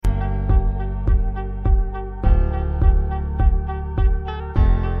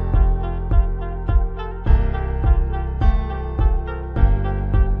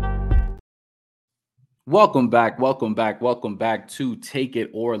Welcome back. Welcome back. Welcome back to Take It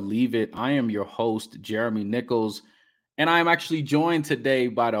or Leave It. I am your host, Jeremy Nichols, and I am actually joined today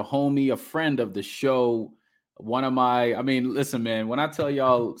by the homie, a friend of the show. Listen, man, when I tell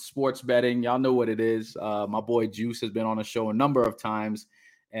y'all sports betting, y'all know what it is. My boy Juice has been on the show a number of times,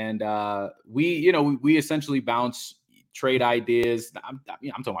 and we essentially bounce trade ideas. I'm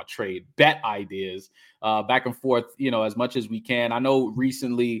talking about trade bet ideas back and forth, as much as we can. I know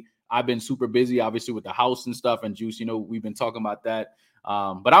recently I've been super busy, obviously, with the house and stuff. And Juice, we've been talking about that.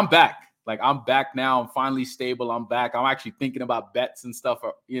 But I'm back. Like, I'm back now. I'm finally stable. I'm back. I'm actually thinking about bets and stuff,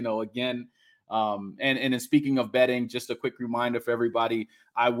 again. And then speaking of betting, just a quick reminder for everybody,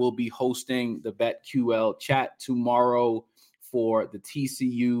 I will be hosting the BetQL chat tomorrow for the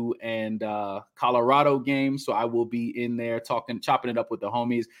TCU and Colorado game. So I will be in there chopping it up with the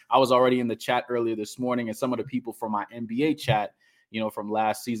homies. I was already in the chat earlier this morning, and some of the people from my NBA chat, from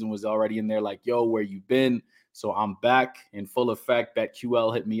last season was already in there like, yo, where you been? So I'm back in full effect.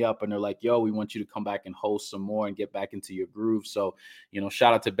 BetQL hit me up and they're like, yo, we want you to come back and host some more and get back into your groove. So,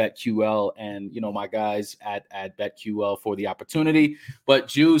 shout out to BetQL and, my guys at BetQL for the opportunity. But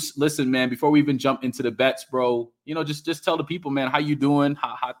Juice, listen, man, before we even jump into the bets, bro, just tell the people, man, how you doing?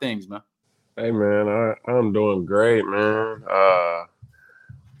 How things, man? Hey, man, I'm doing great, man.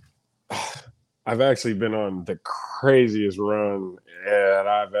 I've actually been on the craziest run that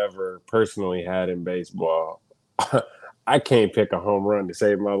I've ever personally had in baseball. I can't pick a home run to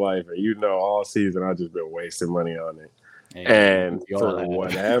save my life. And all season I've just been wasting money on it. Hey, And for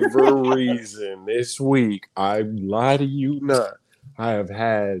whatever reason, this week, I lie to you not,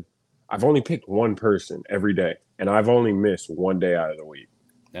 I've only picked one person every day. And I've only missed one day out of the week.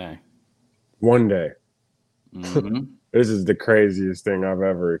 Dang. One day. Mm-hmm. This is the craziest thing I've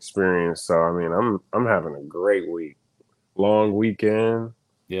ever experienced. So I'm having a great week. Long weekend.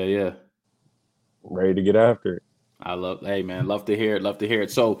 Yeah. Ready to get after it. Hey man, love to hear it. Love to hear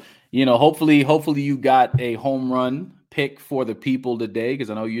it. So, hopefully you got a home run pick for the people today. Cause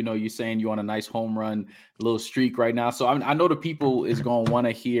I know, you're saying you're on a nice home run little streak right now. So I know the people is going to want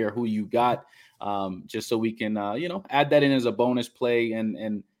to hear who you got, just so we can, add that in as a bonus play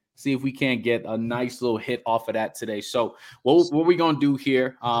and see if we can't get a nice little hit off of that today. So what we're going to do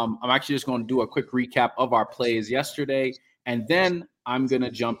here, I'm actually just going to do a quick recap of our plays yesterday. And then I'm going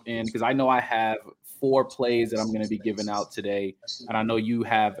to jump in because I know I have 4 plays that I'm going to be giving out today. And I know you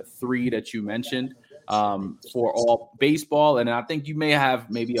have 3 that you mentioned for all baseball. And I think you may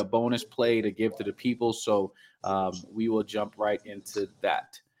have maybe a bonus play to give to the people. So we will jump right into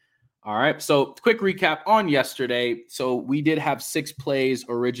that. All right. So quick recap on yesterday. So we did have 6 plays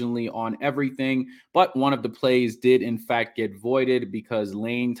originally on everything, but one of the plays did in fact get voided because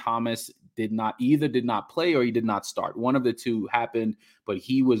Lane Thomas did not play or he did not start. One of the two happened, but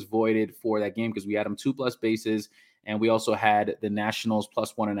he was voided for that game because we had him 2+ bases. And we also had the Nationals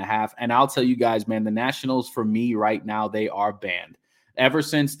 +1.5. And I'll tell you guys, man, the Nationals for me right now, they are banned. Ever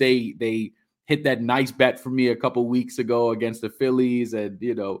since they hit that nice bet for me a couple weeks ago against the Phillies, and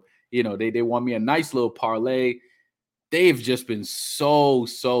they won me a nice little parlay. They've just been so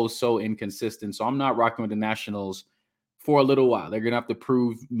inconsistent. So I'm not rocking with the Nationals for a little while. They're going to have to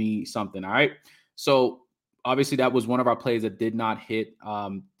prove me something. All right. So obviously that was one of our plays that did not hit.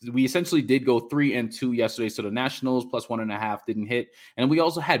 We essentially did go 3-2 yesterday. So the Nationals +1.5 didn't hit. And we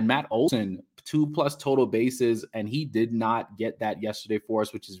also had Matt Olson 2+ total bases, and he did not get that yesterday for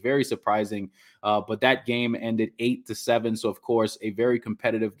us, which is very surprising. But that game ended 8-7. So of course, a very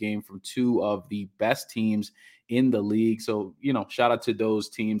competitive game from 2 of the best teams in the league. So, shout out to those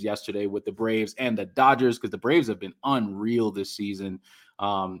teams yesterday with the Braves and the Dodgers, because the Braves have been unreal this season.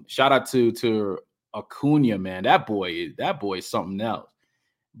 Shout out to Acuna, man. That boy is something else.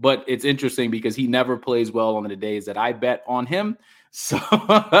 But it's interesting because he never plays well on the days that I bet on him. So,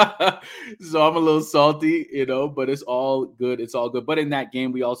 so I'm a little salty, but it's all good. It's all good. But in that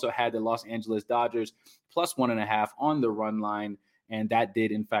game, we also had the Los Angeles Dodgers +1.5 on the run line. And that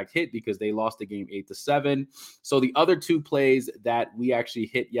did, in fact, hit because they lost the game 8-7. So the other 2 plays that we actually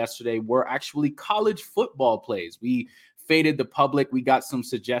hit yesterday were actually college football plays. We faded the public. We got some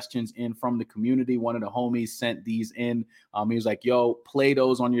suggestions in from the community. One of the homies sent these in. He was like, yo, play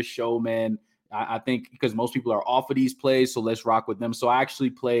those on your show, man. I think because most people are off of these plays, so let's rock with them. So I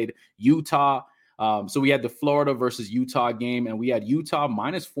actually played Utah. So we had the Florida versus Utah game, and we had Utah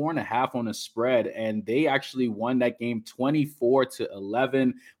 -4.5 on the spread, and they actually won that game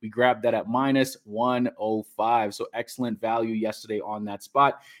 24-11. We grabbed that at -105. So excellent value yesterday on that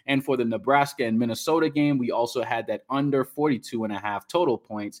spot. And for the Nebraska and Minnesota game, we also had that under 42.5 total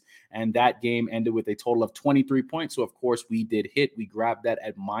points, and that game ended with a total of 23 points. So of course we did hit. We grabbed that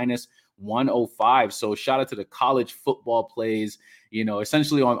at 105. So shout out to the college football plays,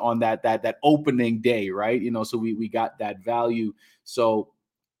 essentially on that opening day, right? So we got that value. So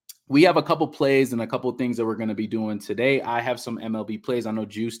we have a couple plays and a couple things that we're going to be doing today. I have some MLB plays. I know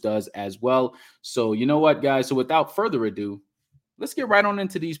Juice does as well. So you know what, guys? So without further ado, let's get right on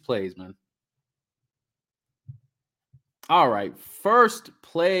into these plays, man. All right. First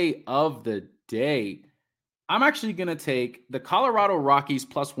play of the day. I'm actually going to take the Colorado Rockies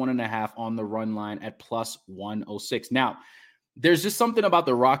plus 1.5 on the run line at plus 106. Now, there's just something about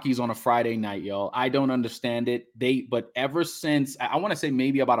the Rockies on a Friday night, y'all. I don't understand it. But ever since, I want to say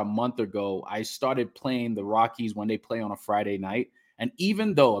maybe about a month ago, I started playing the Rockies when they play on a Friday night. And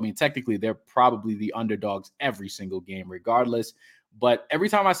even though, technically they're probably the underdogs every single game, regardless. But every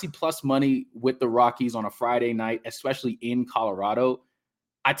time I see plus money with the Rockies on a Friday night, especially in Colorado,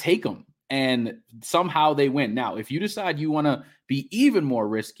 I take them. And somehow they win. Now, if you decide you want to be even more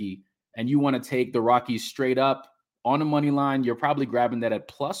risky and you want to take the Rockies straight up, on the money line, you're probably grabbing that at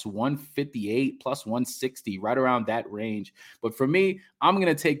plus 158, plus 160, right around that range. But for me, I'm going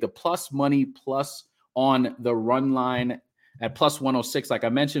to take the plus money plus on the run line at plus 106. Like I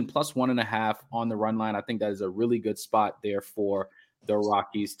mentioned, plus 1.5 on the run line. I think that is a really good spot there for the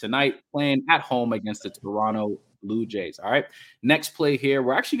Rockies tonight, playing at home against the Toronto Blue Jays. All right. Next play here.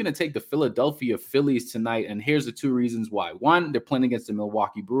 We're actually going to take the Philadelphia Phillies tonight. And here's the two reasons why. One, they're playing against the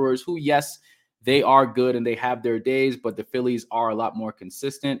Milwaukee Brewers, who, yes, they are good and they have their days, but the Phillies are a lot more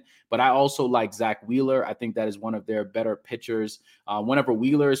consistent. But I also like Zach Wheeler. I think that is one of their better pitchers. Whenever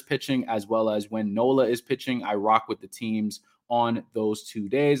Wheeler is pitching, as well as when Nola is pitching, I rock with the teams on those 2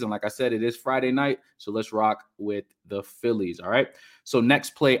 days. And like I said, it is Friday night, so let's rock with the Phillies. All right. So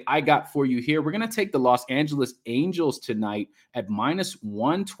next play I got for you here, we're going to take the Los Angeles Angels tonight at minus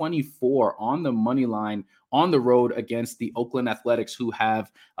 124 on the money line on the road against the Oakland Athletics, who have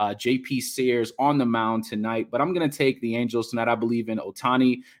JP Sears on the mound tonight. But I'm going to take the Angels tonight. I believe in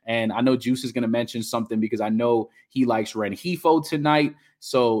Ohtani, and I know Juice is going to mention something because I know he likes Rengifo tonight.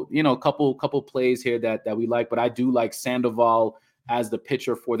 So, a couple plays here that we like, but I do like Sandoval as the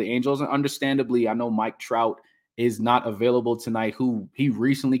pitcher for the Angels. And understandably, I know Mike Trout is not available tonight, who he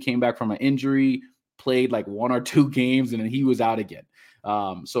recently came back from an injury, played like 1 or 2 games, and then he was out again.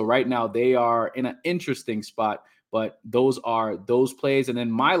 So right now they are in an interesting spot, but those are those plays. And then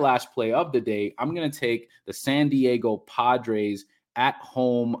my last play of the day, I'm going to take the San Diego Padres at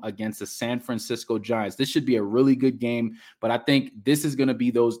home against the San Francisco Giants. This should be a really good game, but I think this is going to be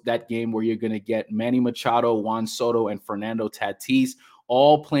that game where you're going to get Manny Machado, Juan Soto, and Fernando Tatis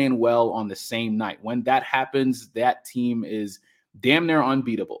all playing well on the same night. When that happens, that team is damn near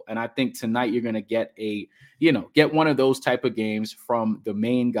unbeatable. And I think tonight you're going to get get one of those type of games from the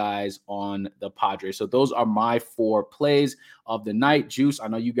main guys on the Padres. So those are my 4 plays of the night. Juice, I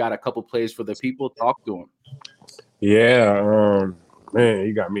know you got a couple plays for the people. Talk to them. Yeah, man,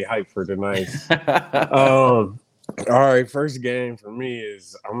 you got me hyped for tonight. All right, first game for me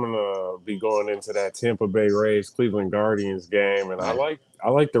is I'm gonna be going into that Tampa Bay Rays Cleveland Guardians game, and I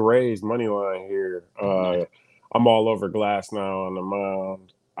like the Rays money line here. I'm all over Glass now on the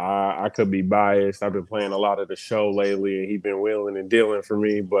mound. I could be biased. I've been playing a lot of the show lately, and he's been wheeling and dealing for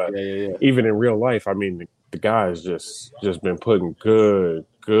me. But even in real life, the guy's just been putting good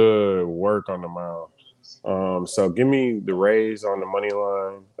work on the mound. So give me the Rays on the money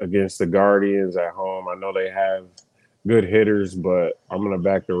line against the Guardians at home. I know they have good hitters, but I'm gonna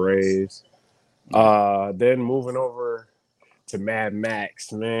back the Rays. Then moving over to Mad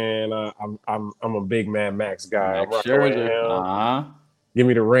Max, man. I'm a big Mad Max guy. I'm rocking with him. Give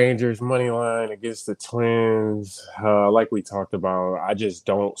me the Rangers money line against the Twins. Like we talked about, I just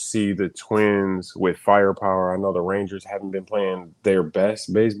don't see the Twins with firepower. I know the Rangers haven't been playing their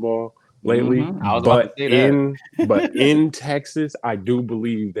best baseball lately, I was about to say that. but in Texas, I do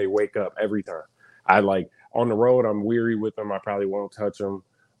believe they wake up every time. On the road, I'm weary with them. I probably won't touch them.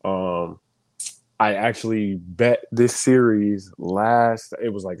 I actually bet this series last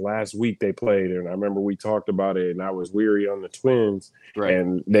week they played, and I remember we talked about it, and I was weary on the Twins, right.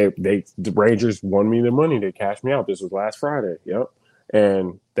 And the Rangers won me the money. They cashed me out. This was last Friday. Yep.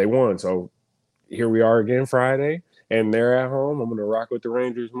 And they won. So here we are again Friday, and they're at home. I'm going to rock with the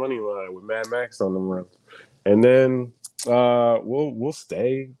Rangers money line with Mad Max on the run. And then we'll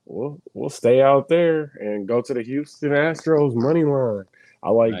stay out there and go to the Houston Astros money line.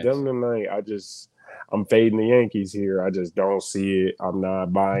 I like them tonight. I'm fading the Yankees here. I just don't see it. I'm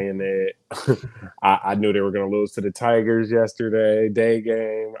not buying it. I knew they were going to lose to the Tigers yesterday, day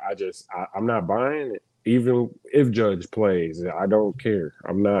game. I'm not buying it. Even if Judge plays, I don't care.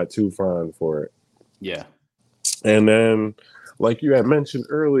 I'm not too fond for it. Yeah. And then like you had mentioned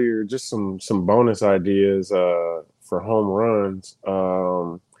earlier, just some bonus ideas for home runs.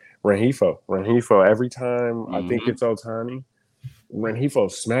 Rengifo. Every time I think it's Ohtani, Rengifo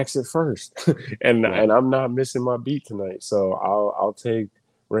smacks it first, and Yeah. I'm not missing my beat tonight. So I'll take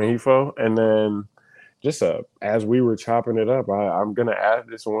Rengifo, and then just as we were chopping it up, I'm gonna add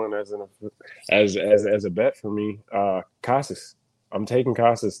this one as a bet for me. Casas. I'm taking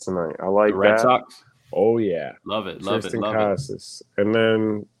Casas tonight. I The like Red that. Sox. Oh yeah, Love it. Love it. Tristan Love it. Casas, and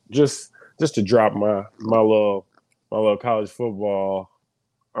then just to drop my little college football.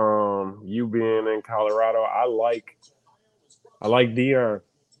 You being in Colorado, I like Dion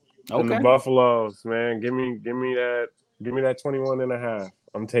and the Okay. Buffaloes, man. Give me that 21 and a half.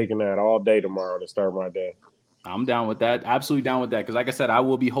 I'm taking that all day tomorrow to start my day. I'm down with that. Absolutely down with that. Because like I said, I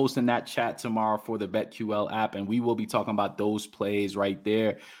will be hosting that chat tomorrow for the BetQL app, and we will be talking about those plays right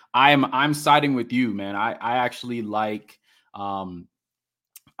there. I'm siding with you, man. I actually I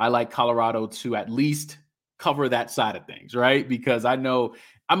like Colorado to at least cover that side of things, right? Because I know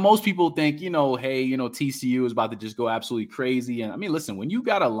most people think, hey, TCU is about to just go absolutely crazy. And I mean, listen, when you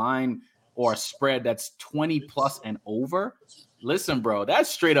got a line or a spread that's 20 plus and over, listen, bro, that's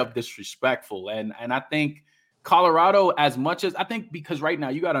straight up disrespectful. And I think Colorado, as much as I think, because right now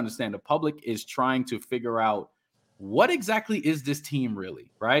you got to understand the public is trying to figure out what exactly is this team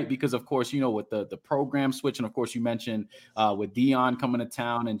really, right? Because of course, with the program switch, and of course you mentioned with Dion coming to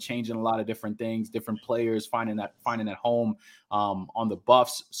town and changing a lot of different things, different players finding that home on the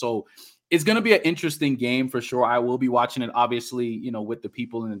Buffs. So it's going to be an interesting game for sure. I will be watching it, obviously, with the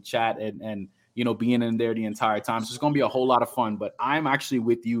people in the chat and being in there the entire time. So it's going to be a whole lot of fun. But I'm actually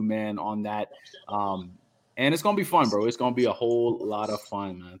with you, man, on that. And it's going to be fun, bro. It's going to be a whole lot of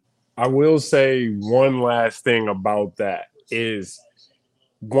fun, man. I will say one last thing about that is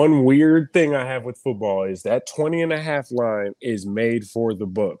one weird thing I have with football is that 20 and a half line is made for the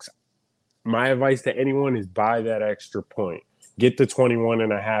books. My advice to anyone is buy that extra point. Get the 21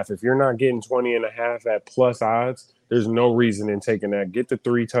 and a half. If you're not getting 20 and a half at plus odds, there's no reason in taking that. Get the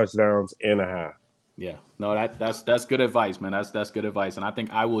 3 touchdowns and a half. Yeah, no, that's good advice, man. That's good advice, and I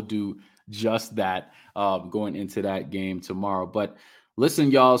think I will do just that going into that game tomorrow. But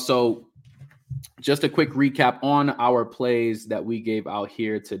listen, y'all. So just a quick recap on our plays that we gave out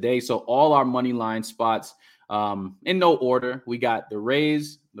here today. So all our money line spots in no order. We got the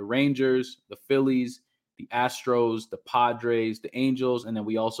Rays, the Rangers, the Phillies, the Astros, the Padres, the Angels, and then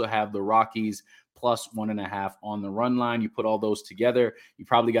we also have the Rockies plus 1.5 on the run line. You put all those together, you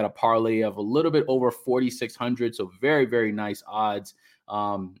probably got a parlay of a little bit over 4,600. So very, very nice odds.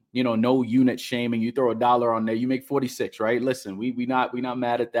 No unit shaming. You throw $1 on there, you make 46, right? Listen, we not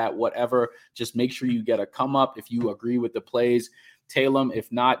mad at that. Whatever. Just make sure you get a come up if you agree with the plays. Tail them.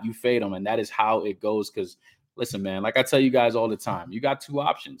 If not, you fade them, and that is how it goes. Because listen, man, like I tell you guys all the time, you got 2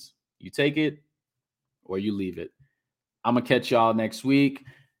 options. You take it or you leave it. I'm gonna catch y'all next week.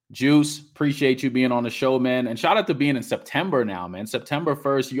 Juice, appreciate you being on the show, man. And shout out to being in September now, man. September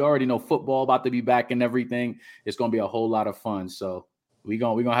 1st, you already know football about to be back and everything. It's going to be a whole lot of fun. So we're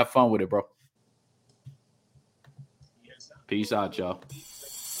gonna have fun with it, bro. Peace out, y'all.